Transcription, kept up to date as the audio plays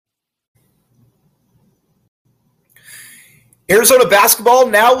Arizona basketball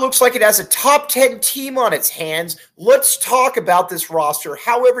now looks like it has a top 10 team on its hands. Let's talk about this roster,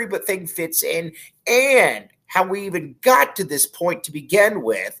 how everything fits in, and how we even got to this point to begin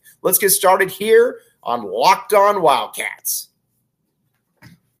with. Let's get started here on Locked On Wildcats.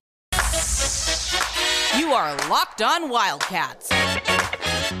 You are Locked On Wildcats,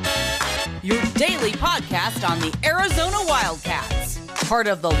 your daily podcast on the Arizona Wildcats, part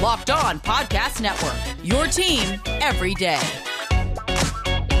of the Locked On Podcast Network, your team every day.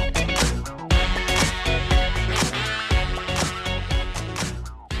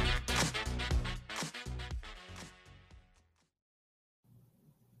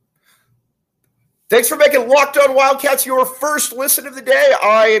 Thanks for making Locked On Wildcats your first listen of the day.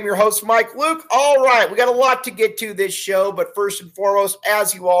 I am your host, Mike Luke. All right, we got a lot to get to this show, but first and foremost,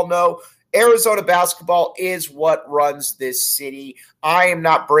 as you all know, Arizona basketball is what runs this city. I am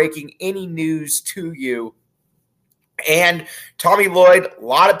not breaking any news to you. And Tommy Lloyd, a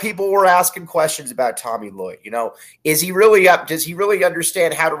lot of people were asking questions about Tommy Lloyd. You know, is he really up? Does he really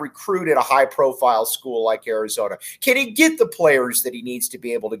understand how to recruit at a high-profile school like Arizona? Can he get the players that he needs to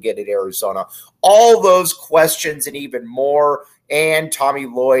be able to get at Arizona? All those questions and even more. And Tommy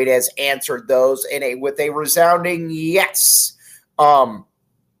Lloyd has answered those with a resounding yes.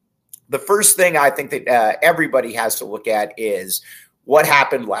 The first thing I think that everybody has to look at is what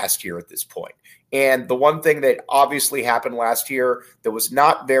happened last year at this point. And the one thing that obviously happened last year that was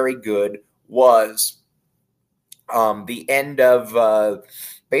not very good was the end of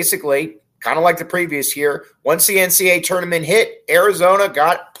basically kind of like the previous year. Once the NCAA tournament hit, Arizona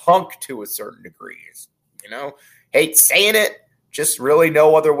got punked to a certain degree. You know, hate saying it, just really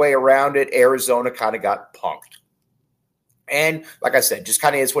no other way around it. Arizona kind of got punked. And like I said, just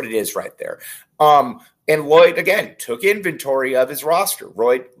kind of is what it is right there. And Lloyd, again, took inventory of his roster.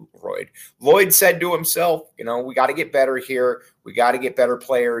 Lloyd said to himself, you know, we got to get better here. We got to get better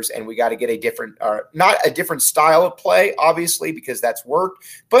players, and we got to get a different, not a different style of play, obviously, because that's worked.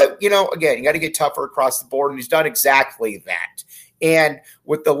 But, you know, again, you got to get tougher across the board, and he's done exactly that. And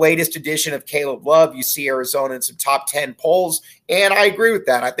with the latest edition of Caleb Love, you see Arizona in some top 10 polls, and I agree with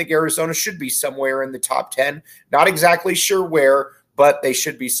that. I think Arizona should be somewhere in the top 10. Not exactly sure where, but they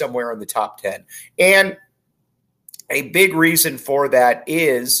should be somewhere in the top 10. And a big reason for that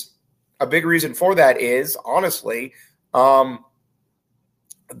is honestly the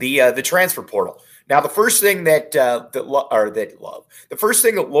transfer portal. Now, the first thing that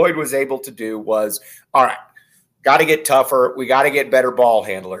Lloyd was able to do was, all right, got to get tougher. We got to get better ball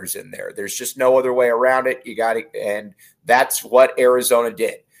handlers in there. There's just no other way around it. And that's what Arizona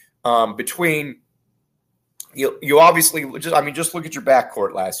did. You obviously just look at your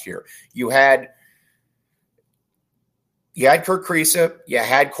backcourt last year. You had Kurt Kriisa, you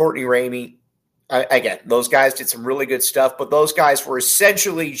had Courtney Ramey. Again, those guys did some really good stuff, but those guys were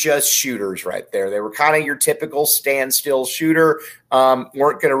essentially just shooters right there. They were kind of your typical standstill shooter, weren't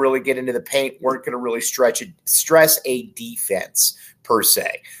going to really get into the paint, weren't going to really stress a defense per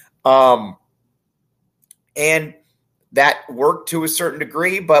se. And that worked to a certain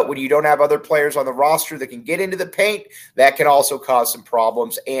degree, but when you don't have other players on the roster that can get into the paint, that can also cause some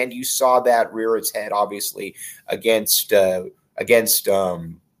problems. And you saw that rear its head, obviously, against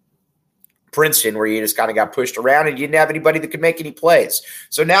Princeton, where you just kind of got pushed around and you didn't have anybody that could make any plays.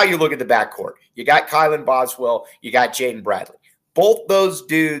 So now you look at the backcourt. You got Kylan Boswell, you got Jaden Bradley. Both those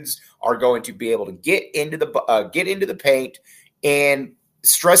dudes are going to be able to get into the paint and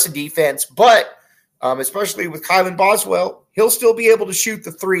stress a defense, but especially with Kylan Boswell, he'll still be able to shoot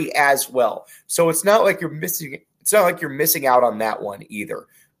the three as well. So it's not like you're missing out on that one either.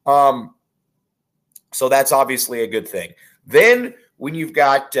 So that's obviously a good thing. Then when you've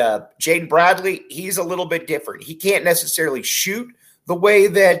got Jaden Bradley, he's a little bit different. He can't necessarily shoot the way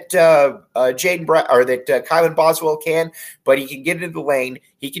that Kylan Boswell can, but he can get into the lane.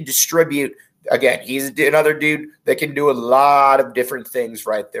 He can distribute. Again, he's another dude that can do a lot of different things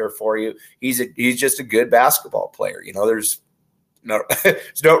right there for you. He's just a good basketball player. You know, there's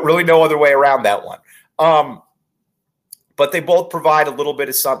really no other way around that one. But they both provide a little bit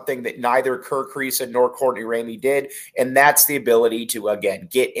of something that neither Kurt Kriisa nor Courtney Ramey did, and that's the ability to, again,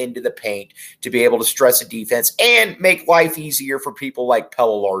 get into the paint, to be able to stress a defense and make life easier for people like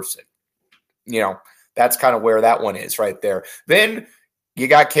Pella Larson. You know, that's kind of where that one is right there. Then you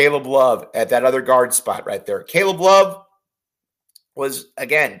got Caleb Love at that other guard spot right there. Caleb Love was,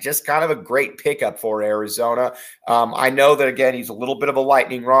 again, just kind of a great pickup for Arizona. I know that, again, he's a little bit of a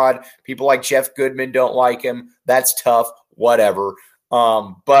lightning rod. People like Jeff Goodman don't like him. That's tough, whatever.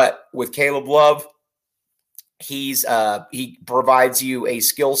 But with Caleb Love, He provides you a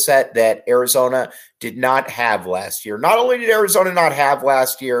skill set that Arizona did not have last year. Not only did Arizona not have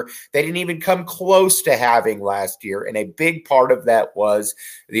last year, they didn't even come close to having last year. And a big part of that was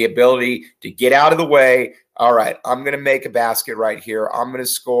the ability to get out of the way. All right, I'm going to make a basket right here. I'm going to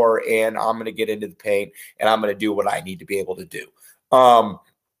score, and I'm going to get into the paint, and I'm going to do what I need to be able to do.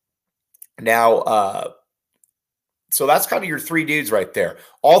 So that's kind of your three dudes right there.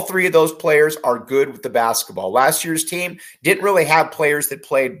 All three of those players are good with the basketball. Last year's team didn't really have players that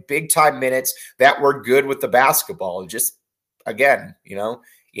played big-time minutes that were good with the basketball. Just, again, you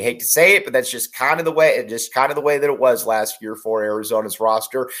hate to say it, but that's just kind of the way that it was last year for Arizona's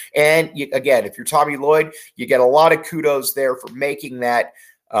roster. And again, if you're Tommy Lloyd, you get a lot of kudos there for making that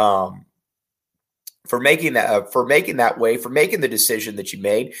for making the decision that you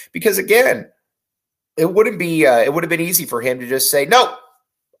made, because again, it would have been easy for him to just say, "No,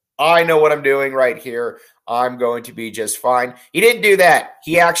 I know what I'm doing right here. I'm going to be just fine." He didn't do that.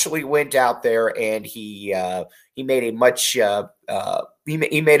 He actually went out there and he made a much he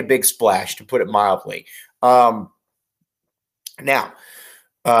made a big splash, to put it mildly. Now,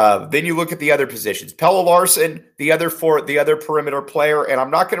 then you look at the other positions. Pelle Larsson, the other perimeter player, and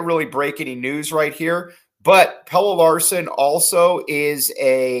I'm not going to really break any news right here, but Pelle Larsson also is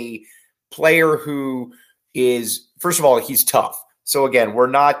a player who is, first of all, he's tough. So again, we're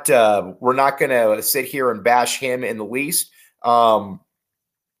not going to sit here and bash him in the least. But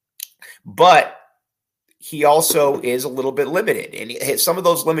he also is a little bit limited, and some of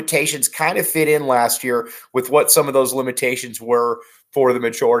those limitations kind of fit in last year with what some of those limitations were for the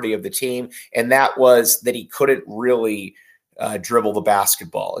majority of the team. And that was that he couldn't really dribble the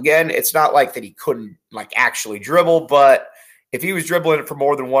basketball. Again, it's not like that he couldn't actually dribble, but if he was dribbling it for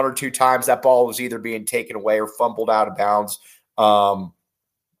more than one or two times, that ball was either being taken away or fumbled out of bounds. Honestly,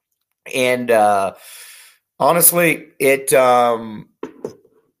 that's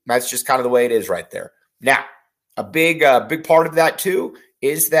just kind of the way it is right there. Now, a big part of that too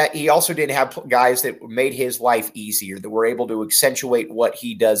is that he also didn't have guys that made his life easier, that were able to accentuate what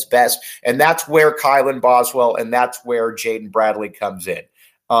he does best, and that's where Kylan Boswell and that's where Jaden Bradley comes in.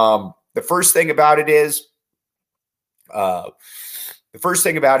 The first thing about it is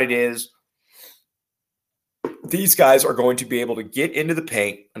these guys are going to be able to get into the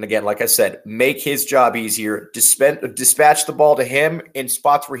paint. And again, like I said, make his job easier, dispatch the ball to him in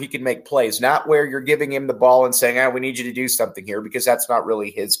spots where he can make plays, not where you're giving him the ball and saying, we need you to do something here, because that's not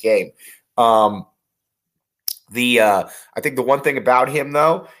really his game. I think the one thing about him,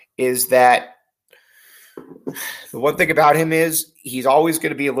 though, is that he's always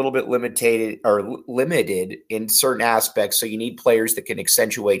going to be a little bit limited in certain aspects. So you need players that can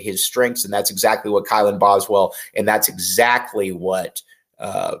accentuate his strengths, and that's exactly what Kylan Boswell and that's exactly what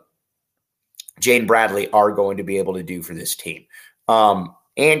Jaden Bradley are going to be able to do for this team. And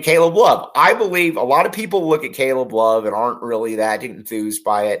Caleb Love, I believe a lot of people look at Caleb Love and aren't really that enthused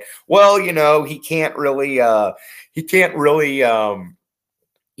by it. Well, he can't really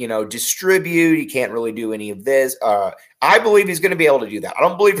distribute. He can't really do any of this. I believe he's going to be able to do that. I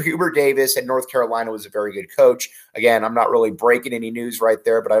don't believe Hubert Davis at North Carolina was a very good coach. Again, I'm not really breaking any news right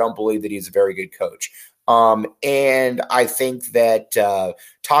there, but I don't believe that he's a very good coach. And I think that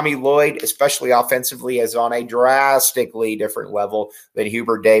Tommy Lloyd, especially offensively, is on a drastically different level than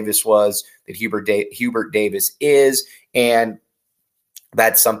Hubert Davis was, that Hubert Davis is. And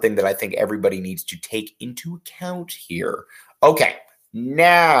that's something that I think everybody needs to take into account here. Okay.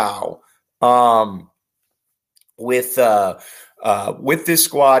 Now, with this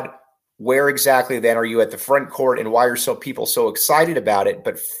squad, where exactly then are you at the front court, and why are people so excited about it?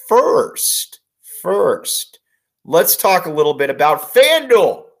 But first, let's talk a little bit about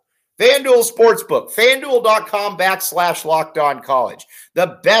FanDuel. FanDuel Sportsbook, FanDuel.com/LockedOnCollege,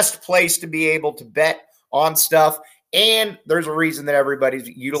 the best place to be able to bet on stuff. And there's a reason that everybody's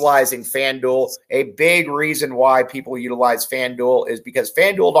utilizing FanDuel. A big reason why people utilize FanDuel is because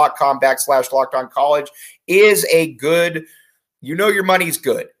FanDuel.com/LockedOnCollege is a good, your money's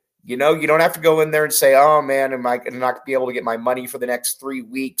good. You don't have to go in there and say, oh, man, am I not going to be able to get my money for the next 3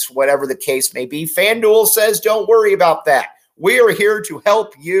 weeks, whatever the case may be. FanDuel says don't worry about that. We are here to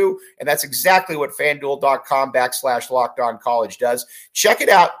help you, and that's exactly what FanDuel.com/LockedOnCollege does. Check it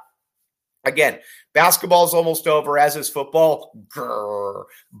out. Again, basketball is almost over, as is football. Grrr.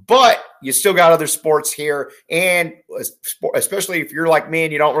 But you still got other sports here. And especially if you're like me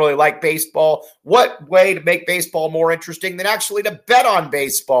and you don't really like baseball, what way to make baseball more interesting than actually to bet on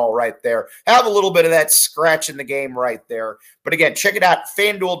baseball right there? Have a little bit of that scratch in the game right there. But again, check it out,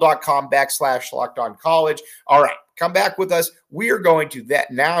 FanDuel.com/LockedOnCollege. All right, come back with us. We are going to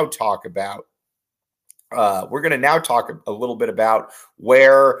now talk about we're going to now talk a little bit about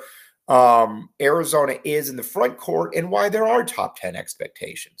where Arizona is in the front court and why there are top 10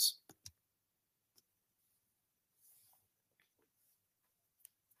 expectations.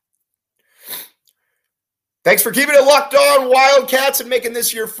 Thanks for keeping it locked on, Wildcats, and making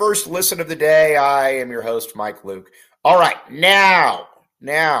this your first listen of the day. I am your host, Mike Luke. All right, now,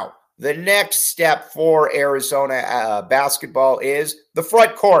 the next step for Arizona basketball is the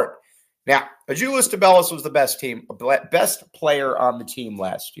front court. Now, Azuolas Tubelis was the best player on the team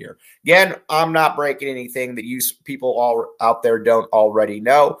last year. Again, I'm not breaking anything that you people all out there don't already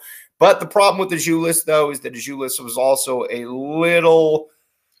know. But the problem with Azuolas, though, is that Azuolas was also a little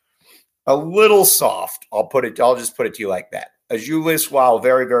soft. I'll just put it to you like that. Azuolas, while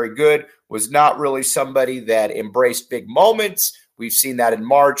very, very good, was not really somebody that embraced big moments. We've seen that in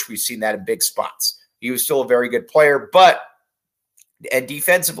March. We've seen that in big spots. He was still a very good player, and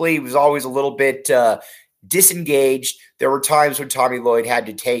defensively, he was always a little bit disengaged. There were times when Tommy Lloyd had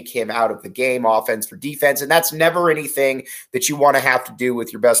to take him out of the game, offense for defense, and that's never anything that you want to have to do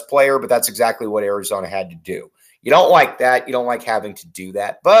with your best player, but that's exactly what Arizona had to do. You don't like that. You don't like having to do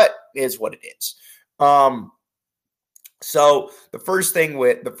that, but it is what it is. So the first thing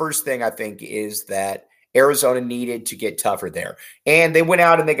I think is that Arizona needed to get tougher there. And they went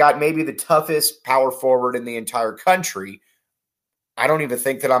out and they got maybe the toughest power forward in the entire country. I don't even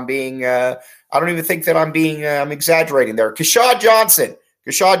think that I'm exaggerating there. Keshad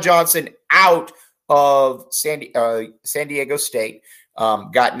Johnson out of San Diego State,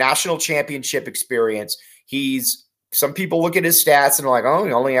 got national championship experience. Some people look at his stats and are like, oh,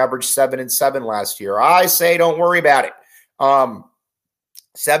 he only averaged 7 and 7 last year. I say, don't worry about it.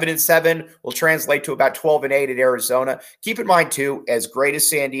 7 and 7 will translate to about 12 and 8 at Arizona. Keep in mind too, as great as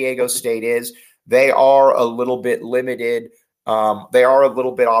San Diego State is, they are a little bit limited. They are a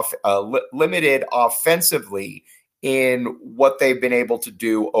little bit limited offensively in what they've been able to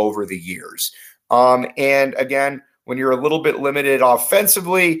do over the years. And again, when you're a little bit limited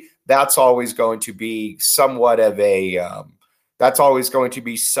offensively, that's always going to be somewhat of a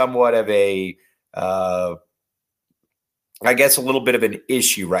I guess a little bit of an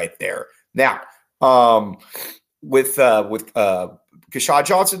issue right there. Now, with Keshad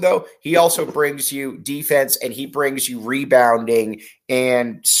Johnson, though, he also brings you defense and he brings you rebounding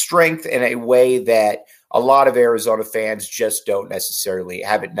and strength in a way that a lot of Arizona fans just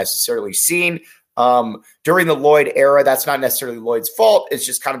haven't necessarily seen. During the Lloyd era, that's not necessarily Lloyd's fault. It's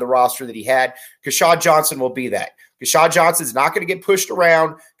just kind of the roster that he had. Keshad Johnson will be that. Keshad Johnson's not going to get pushed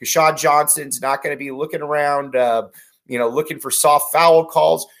around. Keshad Johnson's not going to be looking around, looking for soft foul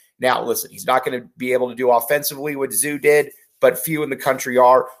calls. Now, listen, he's not going to be able to do offensively what Zoo did, but few in the country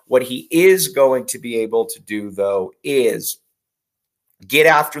are. What he is going to be able to do, though, is get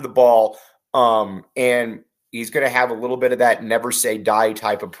after the ball, and he's going to have a little bit of that never say die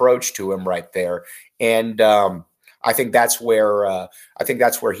type approach to him right there. And I think that's where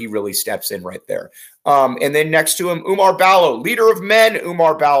he really steps in right there. And then next to him, Oumar Ballo, leader of men,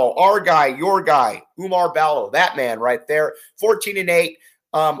 Oumar Ballo, our guy, your guy, Oumar Ballo, that man right there, 14 and 8.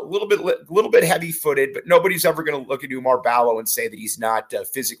 A little bit heavy-footed, but nobody's ever going to look at Oumar Ballo and say that he's not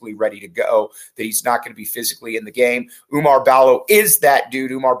physically ready to go, that he's not going to be physically in the game. Oumar Ballo is that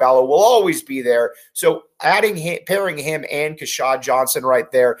dude. Oumar Ballo will always be there. So pairing him and Keshad Johnson right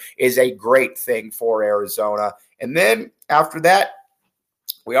there is a great thing for Arizona. And then after that,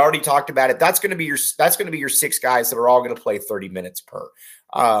 we already talked about it. That's going to be your 6 guys that are all going to play 30 minutes per.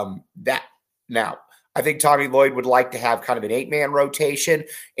 Now, I think Tommy Lloyd would like to have kind of an 8-man rotation.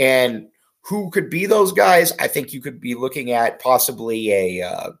 And who could be those guys? I think you could be looking at possibly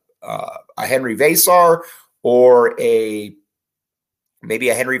a Henry Vesar or maybe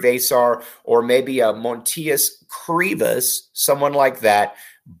a Henry Vesar or maybe a Montias Krivas, someone like that.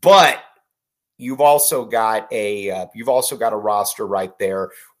 But you've also got a roster right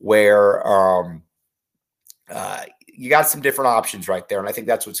there where you got some different options right there. And I think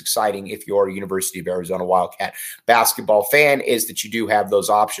that's what's exciting if you're a University of Arizona Wildcat basketball fan, is that you do have those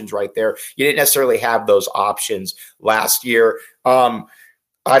options right there. You didn't necessarily have those options last year.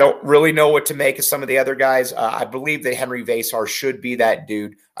 I don't really know what to make of some of the other guys. I believe that Henry Vesar should be that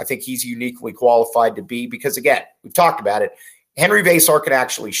dude. I think he's uniquely qualified to be, because again, we've talked about it. Henry Vesar can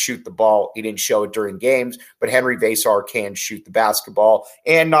actually shoot the ball. He didn't show it during games, but Henry Vesar can shoot the basketball.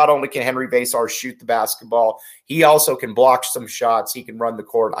 And not only can Henry Vesar shoot the basketball, He also can block some shots. He can run the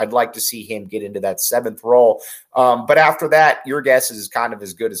court. I'd like to see him get into that 7th role. But after that, your guess is kind of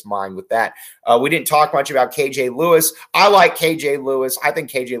as good as mine with that. We didn't talk much about KJ Lewis. I like KJ Lewis. I think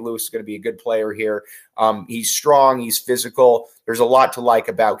KJ Lewis is going to be a good player here. He's strong. He's physical. There's a lot to like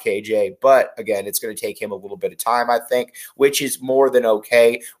about KJ. But again, it's going to take him a little bit of time, I think, which is more than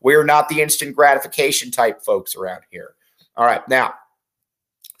okay. We're not the instant gratification type folks around here. All right. Now,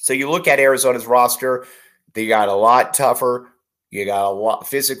 so you look at Arizona's roster. They got a lot tougher. You got a lot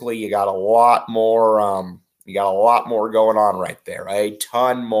physically. You got a lot more. You got a lot more going on right there. A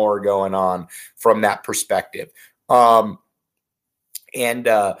ton more going on from that perspective. And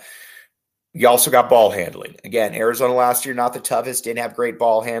you also got ball handling. Again, Arizona last year, not the toughest, didn't have great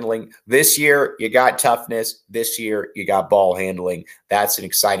ball handling. This year, you got toughness. This year, you got ball handling. That's an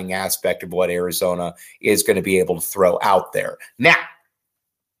exciting aspect of what Arizona is going to be able to throw out there. Now,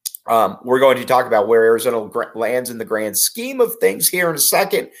 we're going to talk about where Arizona lands in the grand scheme of things here in a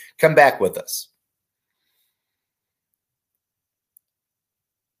second. Come back with us.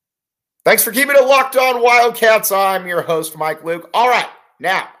 Thanks for keeping it locked on, Wildcats. I'm your host, Mike Luke. All right,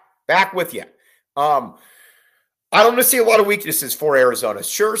 now back with you. I don't see a lot of weaknesses for Arizona.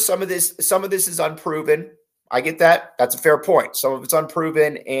 Sure, some of this is unproven. I get that. That's a fair point. Some of it's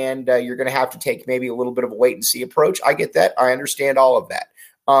unproven, and you're going to have to take maybe a little bit of a wait and see approach. I get that. I understand all of that.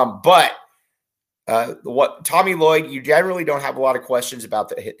 But what Tommy Lloyd, you generally don't have a lot of questions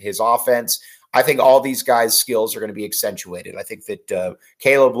about his offense. I think all these guys' skills are going to be accentuated. I think that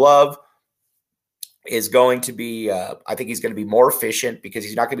Caleb Love is going to be, I think he's going to be more efficient because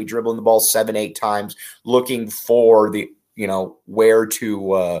he's not going to be dribbling the ball 7-8 times, looking for the,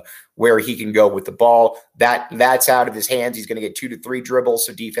 where he can go with the ball. That's out of his hands. He's going to get 2 to 3 dribbles,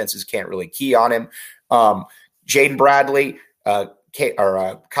 so defenses can't really key on him. Jaden Bradley,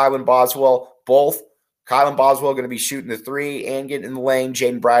 Kylan Boswell, both. Kylan Boswell going to be shooting the 3 and getting in the lane.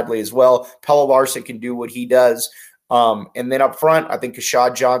 Jaden Bradley as well. Pelle Larson can do what he does. And then up front, I think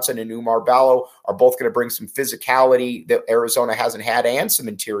Kashad Johnson and Umar Ballo are both going to bring some physicality that Arizona hasn't had and some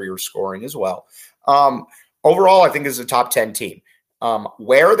interior scoring as well. Overall, I think this is a top 10 team.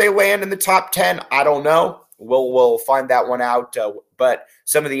 Where they land in the top 10, I don't know. We'll find that one out. But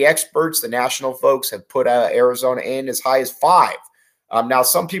some of the experts, the national folks, have put Arizona in as high as 5. Now,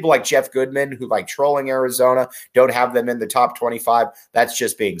 some people like Jeff Goodman, who like trolling Arizona, don't have them in the top 25. That's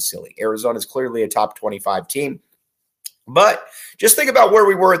just being silly. Arizona is clearly a top 25 team. But just think about where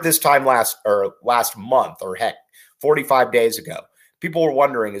we were at this time last month, or heck, 45 days ago. People were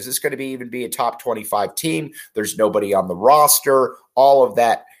wondering, is this going to even be a top 25 team? There's nobody on the roster, all of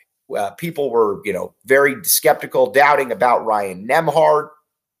that. People were, very skeptical, doubting about Ryan Nembhard,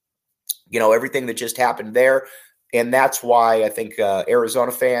 everything that just happened there. And that's why I think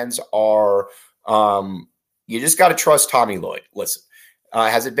Arizona fans are, you just got to trust Tommy Lloyd. Listen,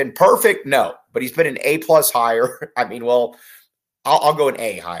 has it been perfect? No, but he's been an A+ higher. I mean, well, I'll go an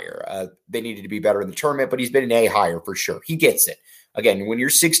A higher. They needed to be better in the tournament, but he's been an A higher for sure. He gets it. Again, when you're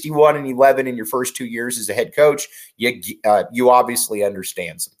 61-11 in your first 2 years as a head coach, you obviously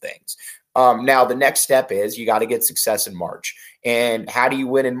understand some things. Now, the next step is you got to get success in March. And how do you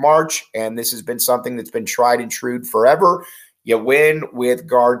win in March? And this has been something that's been tried and true forever. You win with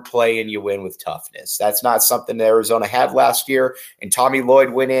guard play and you win with toughness. That's not something that Arizona had last year. And Tommy Lloyd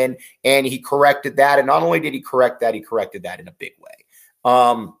went in and he corrected that. And not only did he correct that in a big way.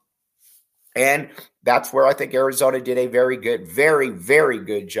 And that's where I think Arizona did a very good, very, very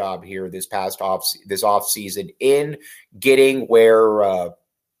good job here this off season in getting where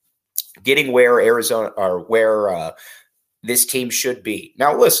Arizona, or where this team should be.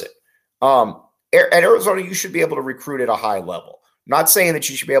 Now, listen, at Arizona, you should be able to recruit at a high level. I'm not saying that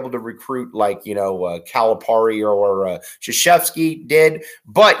you should be able to recruit like, Calipari or Krzyzewski did,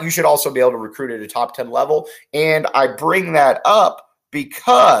 but you should also be able to recruit at a top 10 level. And I bring that up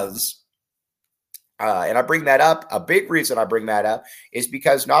because a big reason I bring that up is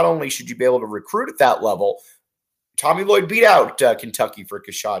because not only should you be able to recruit at that level, Tommy Lloyd beat out Kentucky for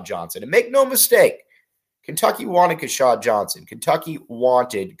Kashad Johnson. And make no mistake, Kentucky wanted Kashad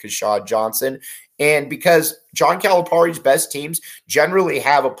Johnson. And because John Calipari's best teams generally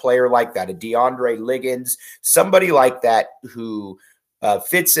have a player like that, a DeAndre Liggins, somebody like that who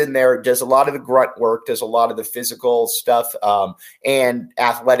fits in there, does a lot of the grunt work, does a lot of the physical stuff, and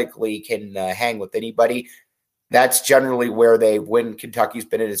athletically can hang with anybody. That's generally where when Kentucky's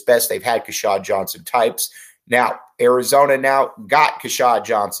been at its best, they've had Kashad Johnson types. Now, Arizona got Kashad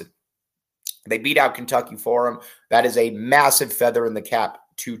Johnson. They beat out Kentucky for him. That is a massive feather in the cap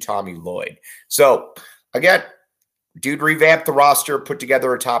to Tommy Lloyd. So, again, dude revamped the roster, put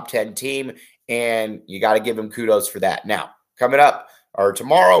together a top 10 team, and you got to give them kudos for that. Now, coming up or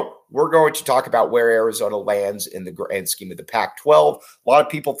tomorrow, we're going to talk about where Arizona lands in the grand scheme of the Pac-12. A lot of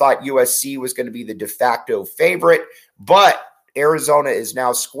people thought USC was going to be the de facto favorite, but Arizona is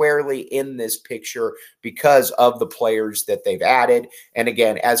now squarely in this picture because of the players that they've added. And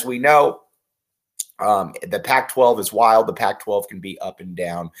again, as we know, the Pac-12 is wild. The Pac-12 can be up and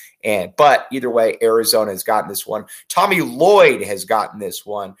down. But either way, Arizona has gotten this one. Tommy Lloyd has gotten this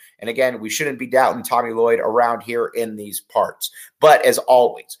one. And again, we shouldn't be doubting Tommy Lloyd around here in these parts. But as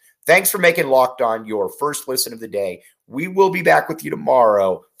always, thanks for making Locked On your first listen of the day. We will be back with you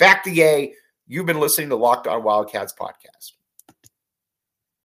tomorrow. Back to Yay. You've been listening to Locked On Wildcats podcast.